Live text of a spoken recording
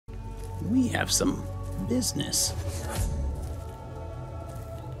We have some business.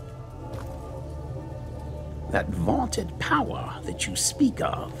 That vaunted power that you speak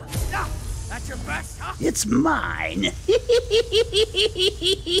of. Yeah, that's your best, huh? It's mine.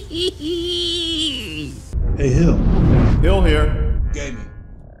 Hey, Hill. Hill here. Gaming.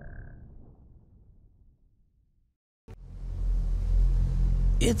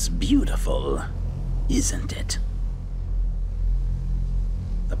 It's beautiful, isn't it?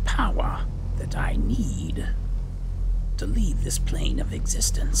 The power that I need to leave this plane of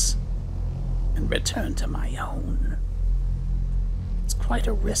existence and return to my own. It's quite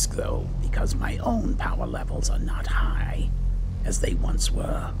a risk, though, because my own power levels are not high as they once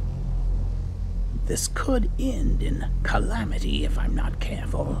were. This could end in calamity if I'm not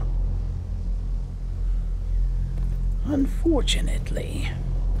careful. Unfortunately,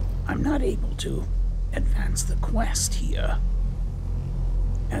 I'm not able to advance the quest here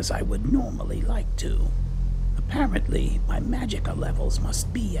as I would normally like to. Apparently, my magicka levels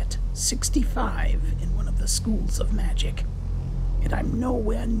must be at 65 in one of the schools of magic, and I'm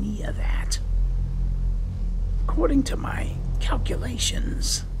nowhere near that. According to my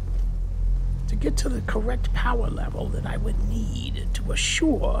calculations, to get to the correct power level that I would need to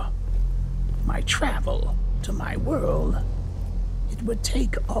assure my travel to my world, it would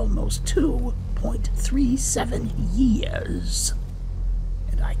take almost 2.37 years,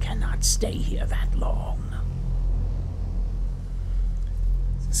 and I cannot stay here that long.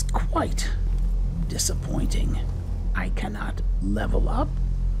 It's quite disappointing. I cannot level up.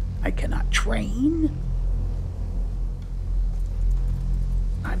 I cannot train.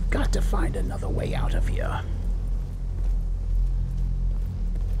 I've got to find another way out of here.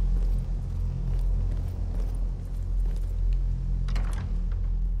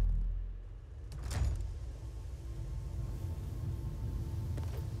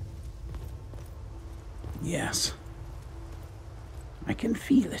 Yes. I can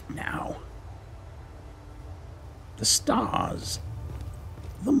feel it now. The stars,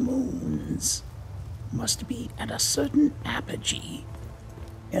 the moons, must be at a certain apogee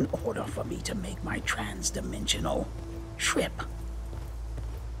in order for me to make my trans-dimensional trip.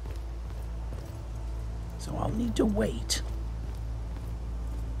 So I'll need to wait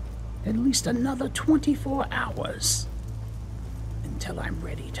at least another 24 hours until I'm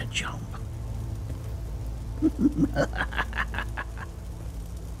ready to jump.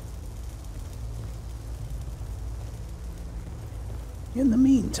 In the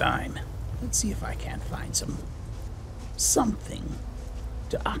meantime, let's see if I can't find something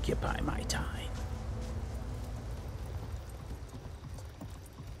to occupy my time.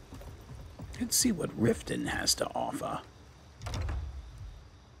 Let's see what Riften has to offer.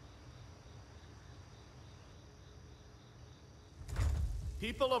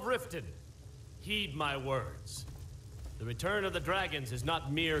 People of Riften, heed my words. The return of the dragons is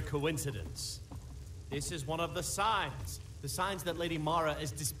not mere coincidence. This is one of the signs that Lady Mara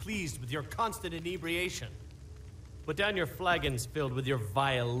is displeased with your constant inebriation. Put down your flagons filled with your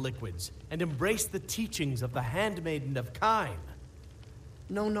vile liquids, and embrace the teachings of the Handmaiden of Kine.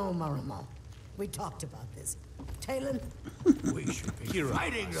 No, Maramo. We talked about this. Talon? We should be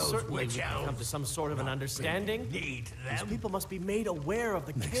fighting those witch elves. Come to some sort of an understanding. Need These them. people must be made aware of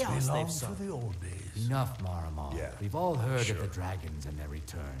the chaos they've suffered. the old days. Enough, Maramal. Yeah, We've all heard of the dragons and their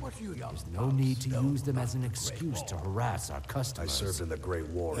return. What you young There's no need to know use them as an about the excuse Great to War? harass our I customers. served in the Great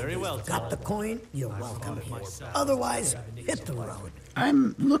War. Very well, Got the coin? You're welcome here. Otherwise, hit the road.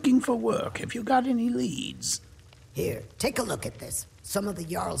 I'm looking for work. Have you got any leads? Here, take a look at this. Some of the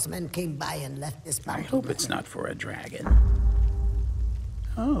Jarl's men came by and left this bounty. I hope it's not for a dragon.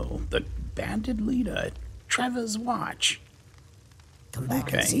 Oh, the bandit leader at Trevor's Watch. Come back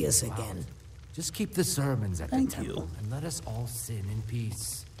Okay. and see us again. Just keep the sermons at Thank the temple you. and let us all sin in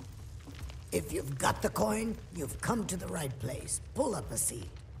peace. If you've got the coin, you've come to the right place. Pull up a seat.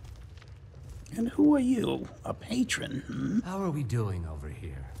 And who are you? A patron, hmm? How are we doing over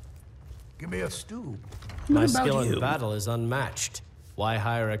here? Give me a stew. My What about skill you? in battle is unmatched. Why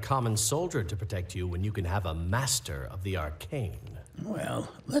hire a common soldier to protect you when you can have a master of the arcane? Well,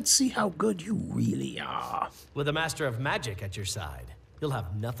 let's see how good you really are. With a master of magic at your side, you'll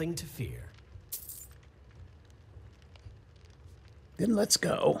have nothing to fear. Then let's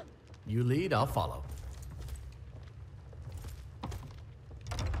go. You lead, I'll follow.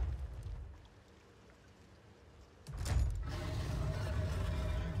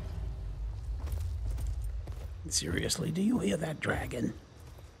 Seriously, do you hear that dragon?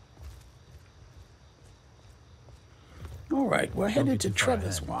 All right, we're headed to get too far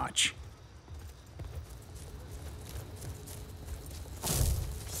Trevor's ahead. Watch.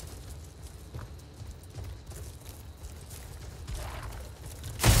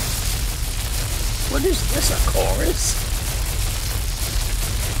 What is this, a chorus?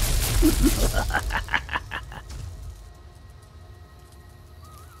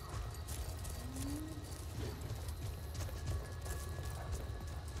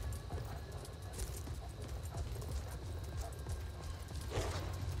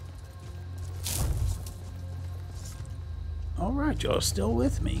 All right, you're still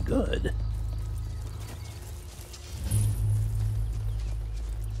with me. Good.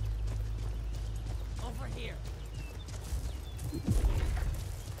 Over here.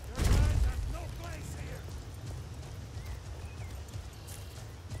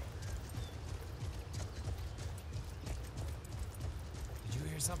 Did you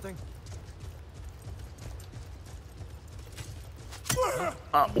hear something?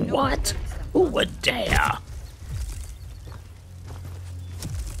 What? Who would dare?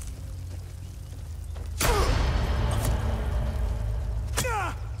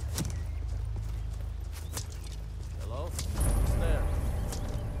 Hello? Who's there?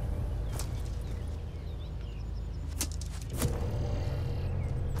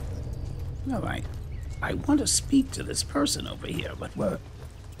 All right. I want to speak to this person over here, but we're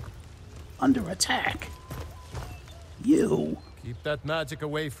under attack. You? Keep that magic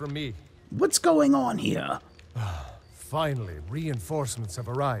away from me. What's going on here? Finally, reinforcements have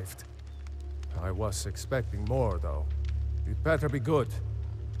arrived. I was expecting more, though. You'd better be good.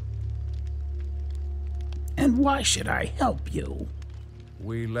 And why should I help you?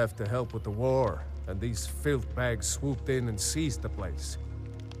 We left to help with the war, and these filth bags swooped in and seized the place.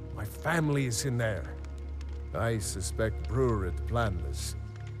 My family is in there. I suspect Brurid planned this.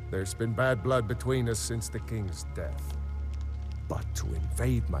 There's been bad blood between us since the king's death. But to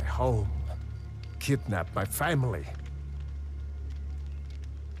invade my home, kidnap my family...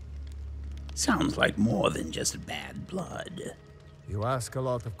 Sounds like more than just bad blood. You ask a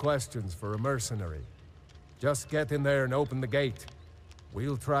lot of questions for a mercenary. Just get in there and open the gate.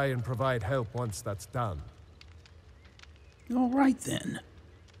 We'll try and provide help once that's done. All right, then.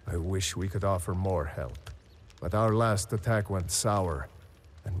 I wish we could offer more help. But our last attack went sour,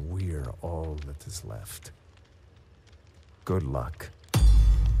 and we're all that is left. Good luck.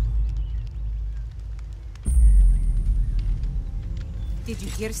 Did you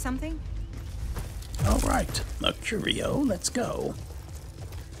hear something? All right, a curio, let's go.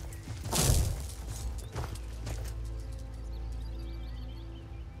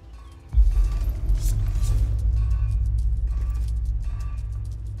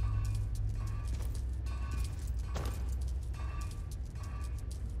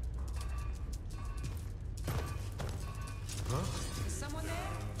 Is someone there?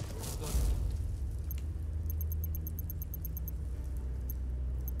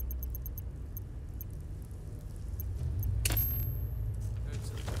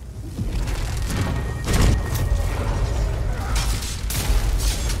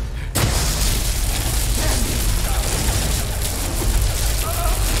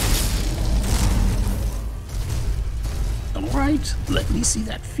 All right, let me see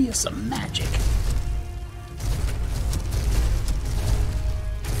that fearsome magic.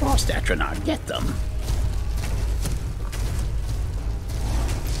 Frost Atronach, get them.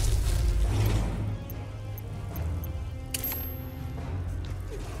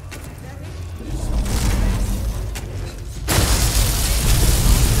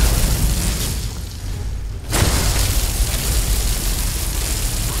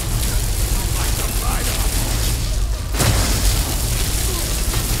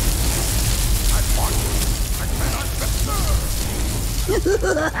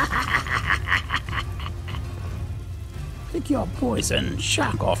 Pick your poison,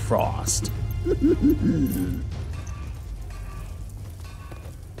 shock or frost. I'm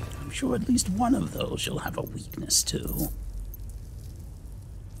sure at least one of those you'll have a weakness to.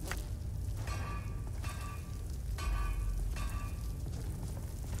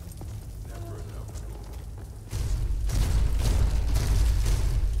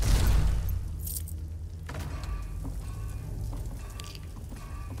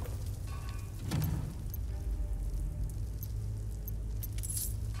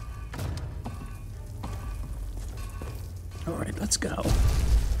 All right, let's go.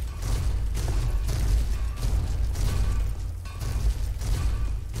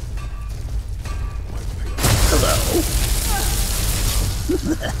 Hello.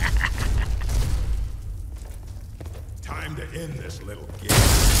 Time to end this little game.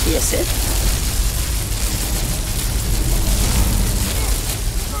 Is it?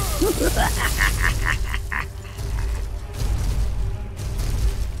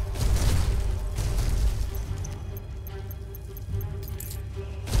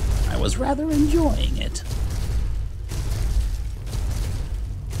 I was rather enjoying it.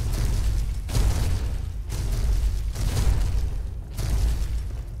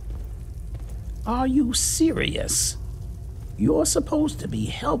 Are you serious? You're supposed to be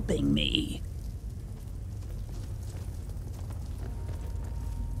helping me.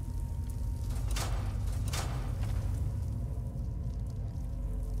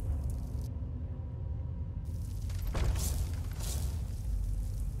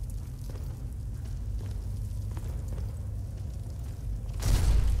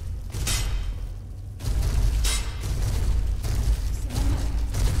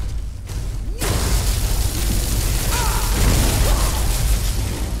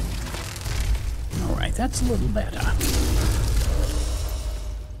 That's a little better.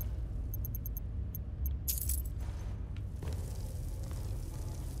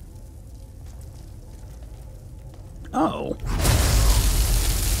 Oh.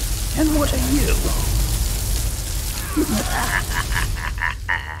 And what are you?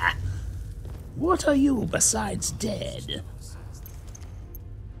 What are you besides dead?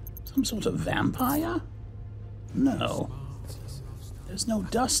 Some sort of vampire? No. There's no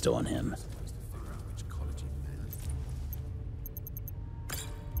dust on him.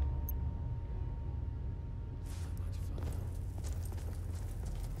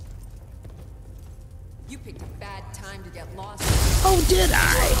 You picked a bad time to get lost. Oh, did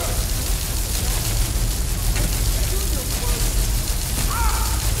I?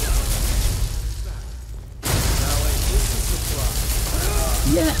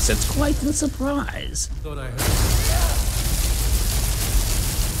 Yes, it's quite the surprise. Thought I heard.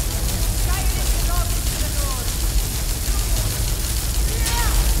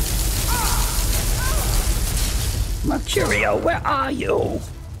 Mercurio, where are you?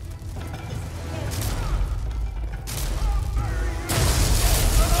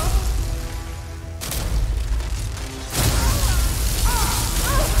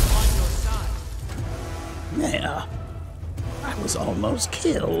 There. I was almost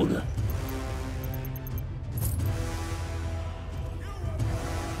killed.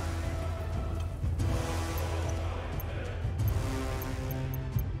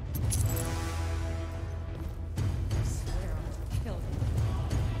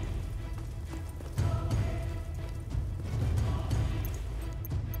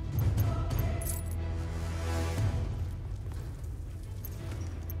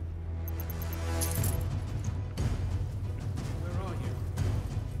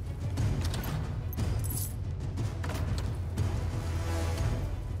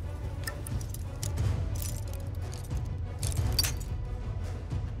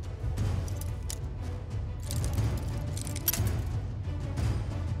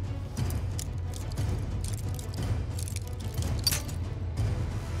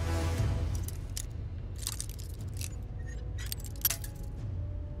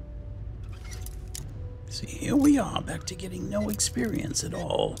 See, here we are, back to getting no experience at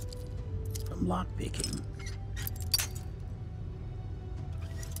all from lockpicking.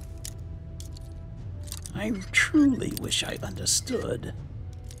 I truly wish I understood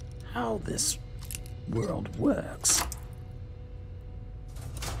how this world works.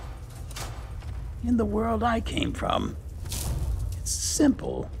 In the world I came from, it's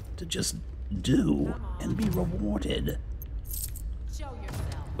simple to just do and be rewarded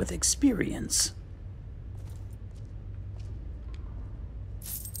with experience.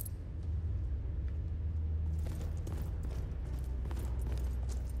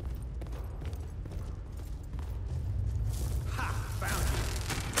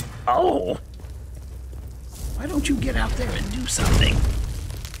 Oh! Why don't you get out there and do something?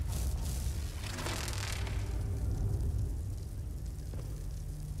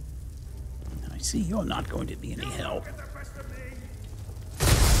 I see you're not going to be any help.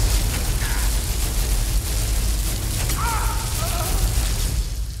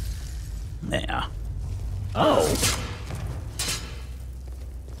 There. Oh!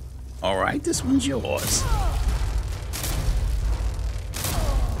 Alright, this one's yours.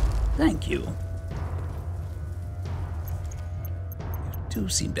 Thank you. You do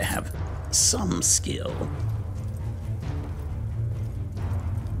seem to have some skill.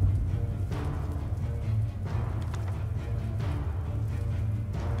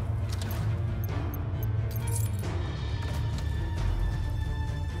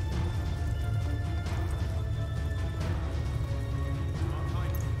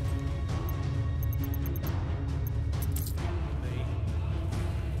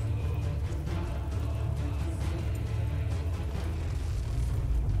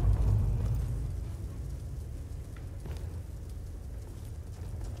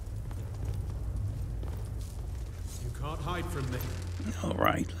 can't hide from me. All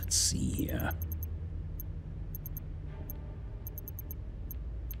right, let's see here.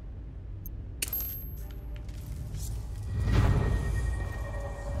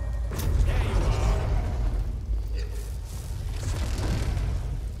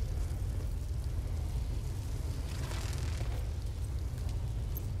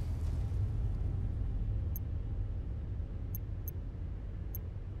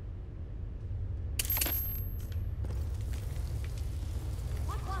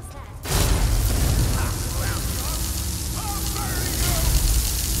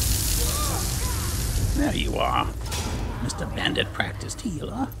 There you are, Mr. Bandit Practiced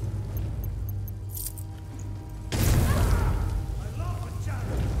Healer.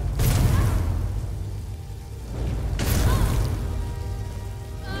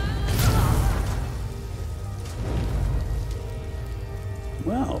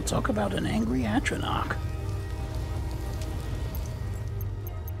 Well, talk about an angry Atronach.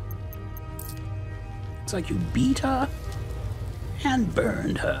 Looks like you beat her and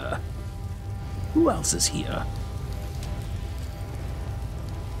burned her. Who else is here?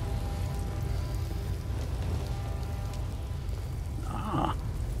 Ah.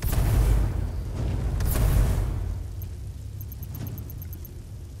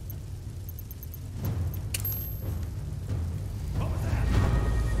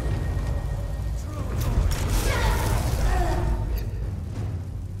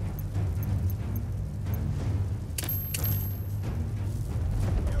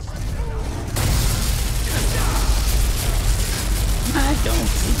 I don't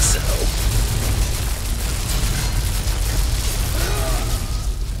think so.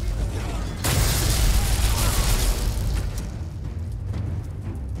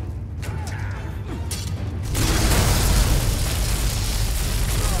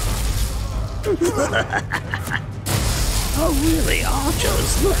 Oh really,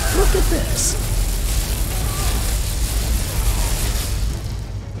 archers? Look at this.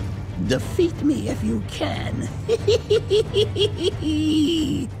 Defeat me if you can.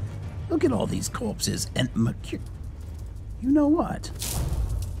 Look at all these corpses and Mercury. You know what?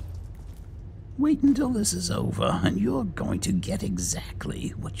 Wait until this is over and you're going to get exactly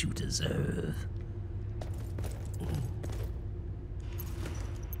what you deserve.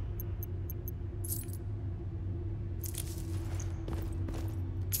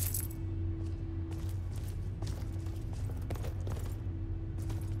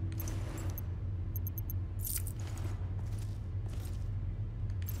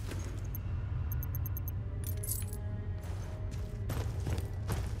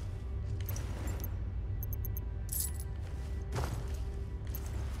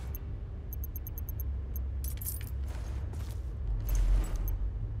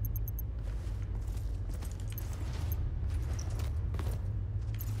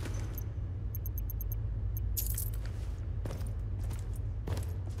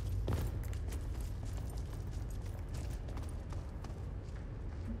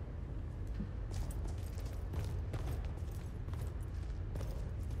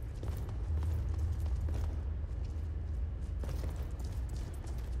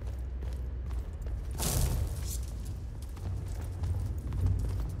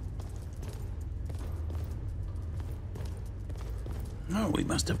 Oh, we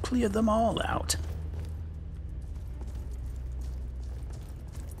must have cleared them all out.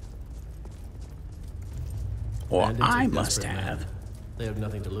 Or Bandits are I must desperate men. have. They have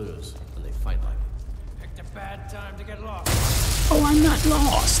nothing to lose, and they fight like it. Picked a bad time to get lost. Oh, I'm not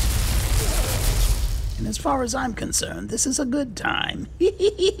lost. And as far as I'm concerned, this is a good time.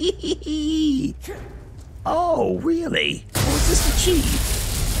 Oh, really? Or is this the chief?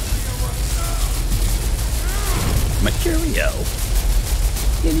 Mercurio.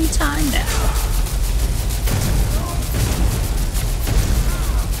 Any time now.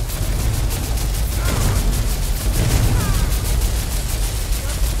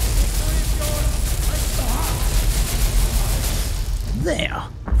 There.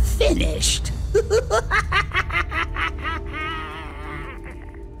 Finished.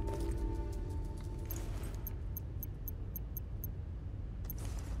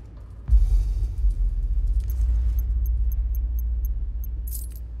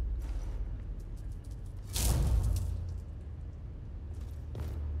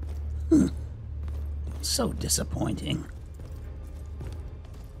 So disappointing.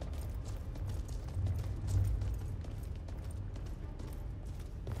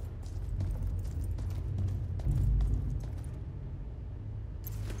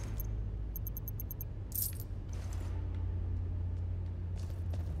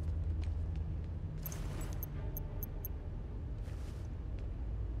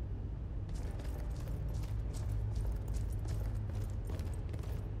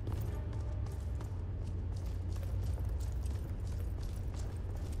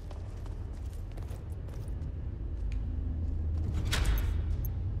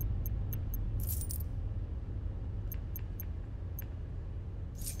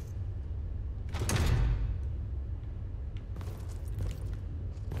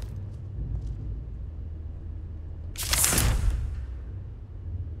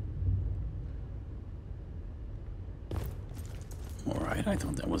 I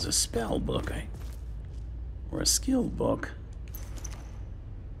thought that was a spell book, or a skill book.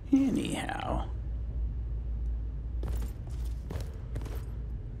 Anyhow.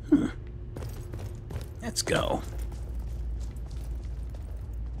 Let's go.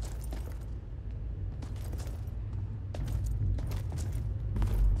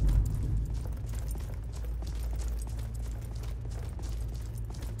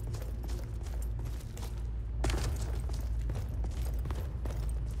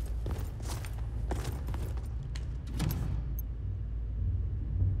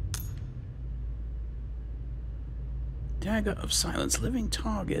 Dagger of silence. Living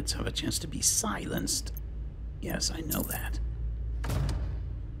targets have a chance to be silenced. Yes, I know that.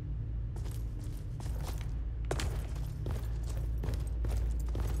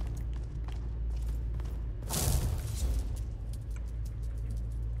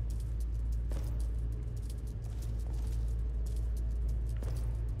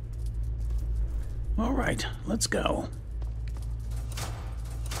 All right, let's go.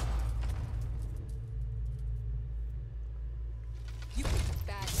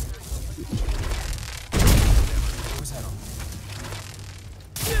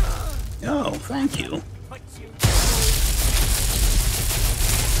 Oh, thank you.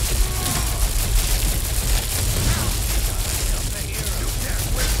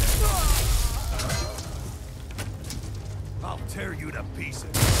 I'll tear you to pieces.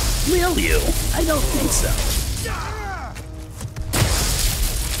 Will you? I don't think so.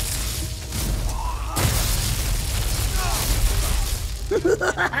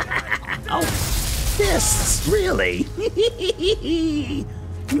 Oh, fists, really?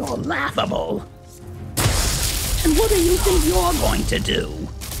 You're laughable. And what do you think you're going to do?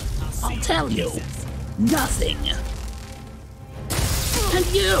 I'll tell you. Nothing. And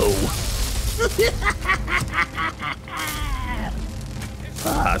you.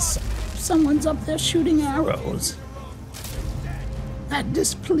 Someone's up there shooting arrows. That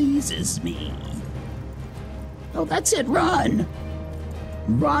displeases me. Oh, that's it, run!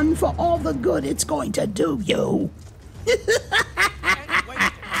 Run for all the good it's going to do you!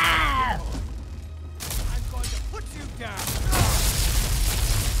 I'm going to put you down.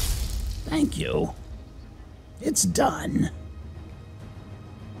 Thank you. It's done.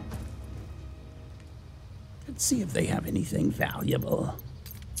 Let's see if they have anything valuable.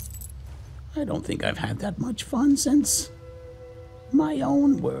 I don't think I've had that much fun since my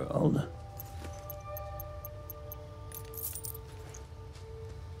own world.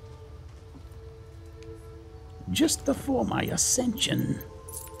 Just before my ascension.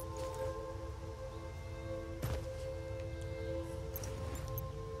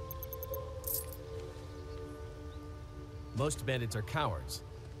 Most bandits are cowards.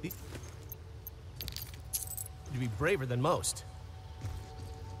 You'd be braver than most.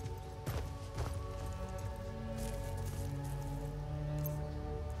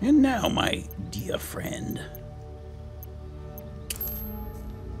 And now, my dear friend,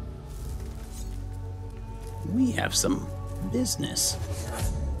 we have some business.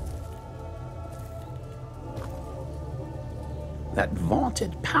 That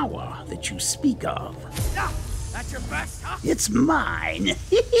vaunted power that you speak of. That's your best, huh? It's mine.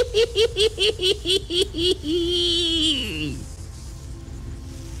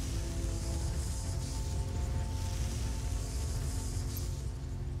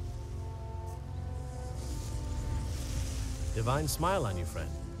 Divine smile on you, friend.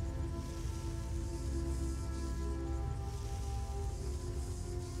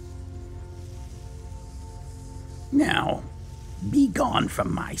 Now, be gone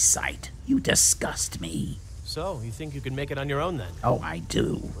from my sight. You disgust me. So, you think you can make it on your own then? Oh, I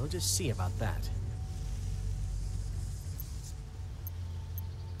do. We'll just see about that.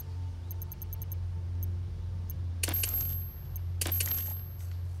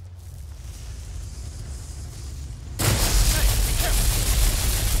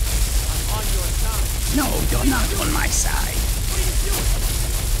 I'm on your side. No, you're not on my side. What are you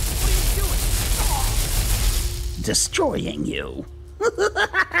doing? Destroying you.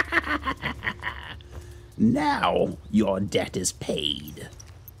 Now your debt is paid.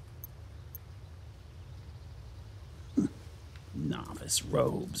 Novice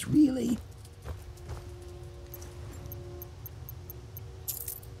robes, really?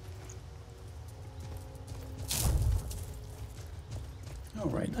 All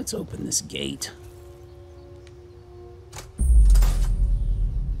right, let's open this gate.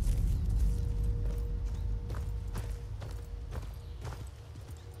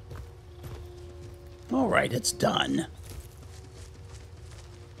 All right, it's done. Now,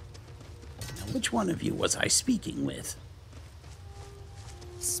 which one of you was I speaking with?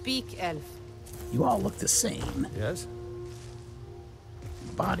 Speak, elf. You all look the same. Yes?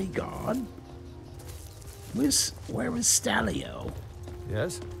 Bodyguard? Where is Stalio?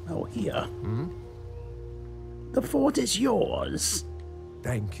 Yes? Oh, here. The fort is yours.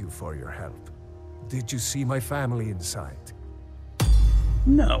 Thank you for your help. Did you see my family inside?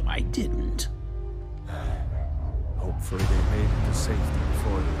 No, I didn't. Hopefully they made it to safety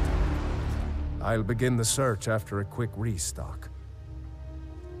before they did. I'll begin the search after a quick restock.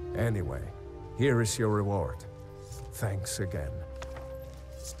 Anyway, here is your reward. Thanks again.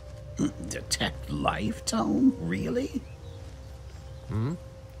 Detect life tone? Really?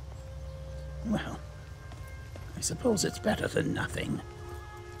 Well, I suppose it's better than nothing.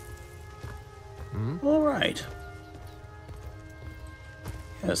 All right.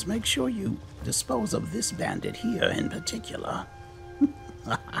 Yes, make sure you dispose of this bandit here in particular.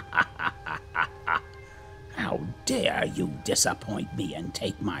 How dare you disappoint me and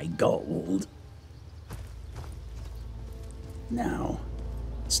take my gold? Now,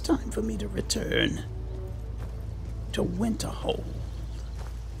 it's time for me to return to Winterhold.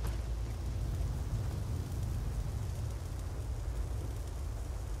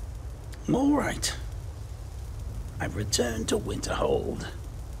 All right. I've returned to Winterhold.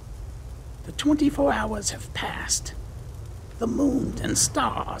 The 24 hours have passed. The moon and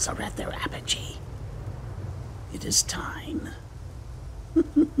stars are at their apogee. It is time.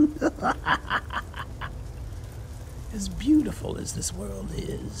 As beautiful as this world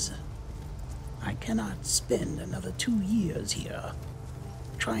is, I cannot spend another 2 years here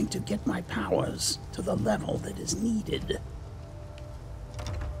trying to get my powers to the level that is needed.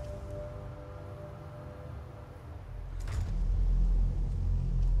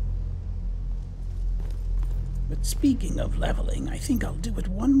 But speaking of leveling, I think I'll do it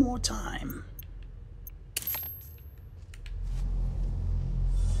one more time.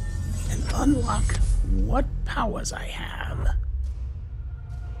 And unlock what powers I have.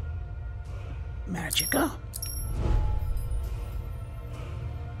 Magicka.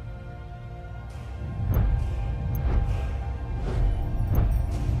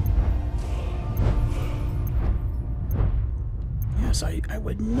 Yes, I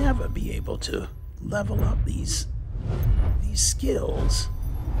would never be able to level up these skills.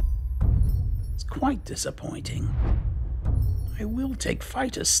 It's quite disappointing. I will take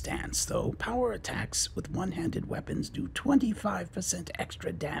fighter's stance, though. Power attacks with one-handed weapons do 25%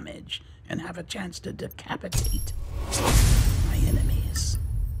 extra damage and have a chance to decapitate my enemies.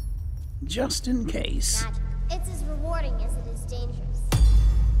 Just in case. Magic. It's as rewarding as it is dangerous.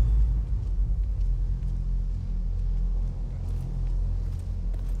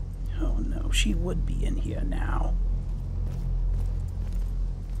 Oh no, she would be in here now.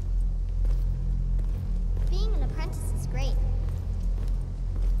 Being an apprentice is great.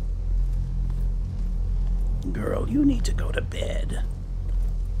 Girl, you need to go to bed.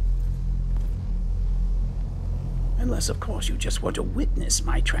 Unless, of course, you just want to witness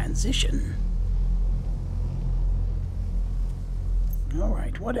my transition.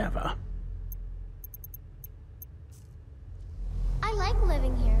 Alright, whatever. I like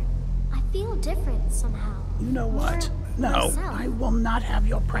living here. I feel different somehow. You know what? More No, myself. I will not have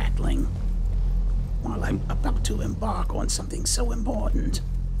your prattling while I'm about to embark on something so important.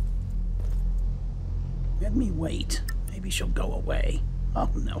 Let me wait. Maybe she'll go away. Oh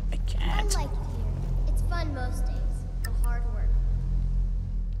no, I I can't. like it here. It's fun most days. The hard work.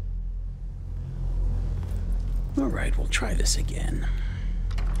 Alright, we'll try this again.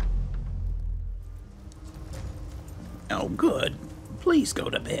 Oh, good. Please go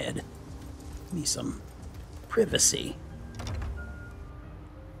to bed. Give me some privacy.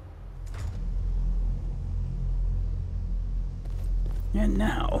 And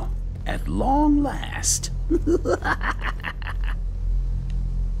now, at long last...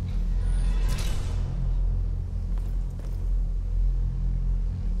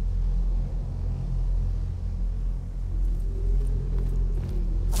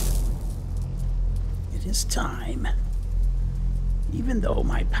 It is time. Even though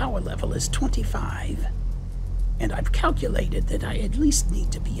my power level is 25, and I've calculated that I at least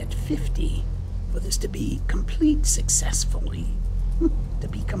need to be at 50 for this to be complete successfully. To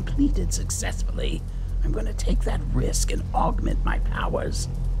be completed successfully, I'm going to take that risk and augment my powers.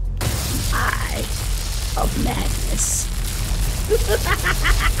 The Eye of Madness.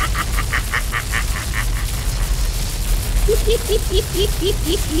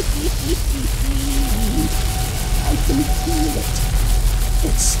 I can feel it.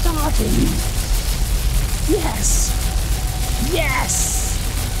 It's starting. Yes. Yes.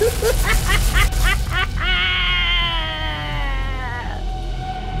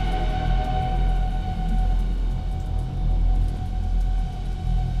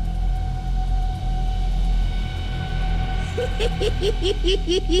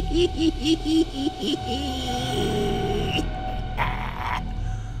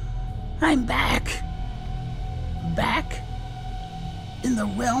 I'm back. Back in the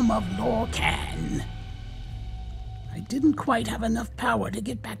Realm of Lorkhan. I didn't quite have enough power to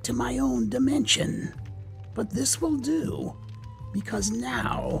get back to my own dimension, but this will do, because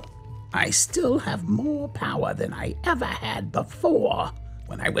now I still have more power than I ever had before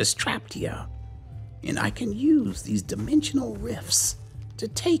when I was trapped here, and I can use these dimensional rifts to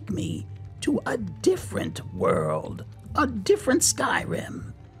take me to a different world, a different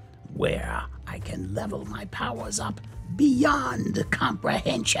Skyrim, where I can level my powers up beyond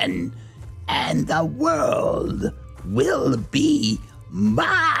comprehension, and the world will be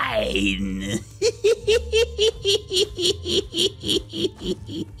mine.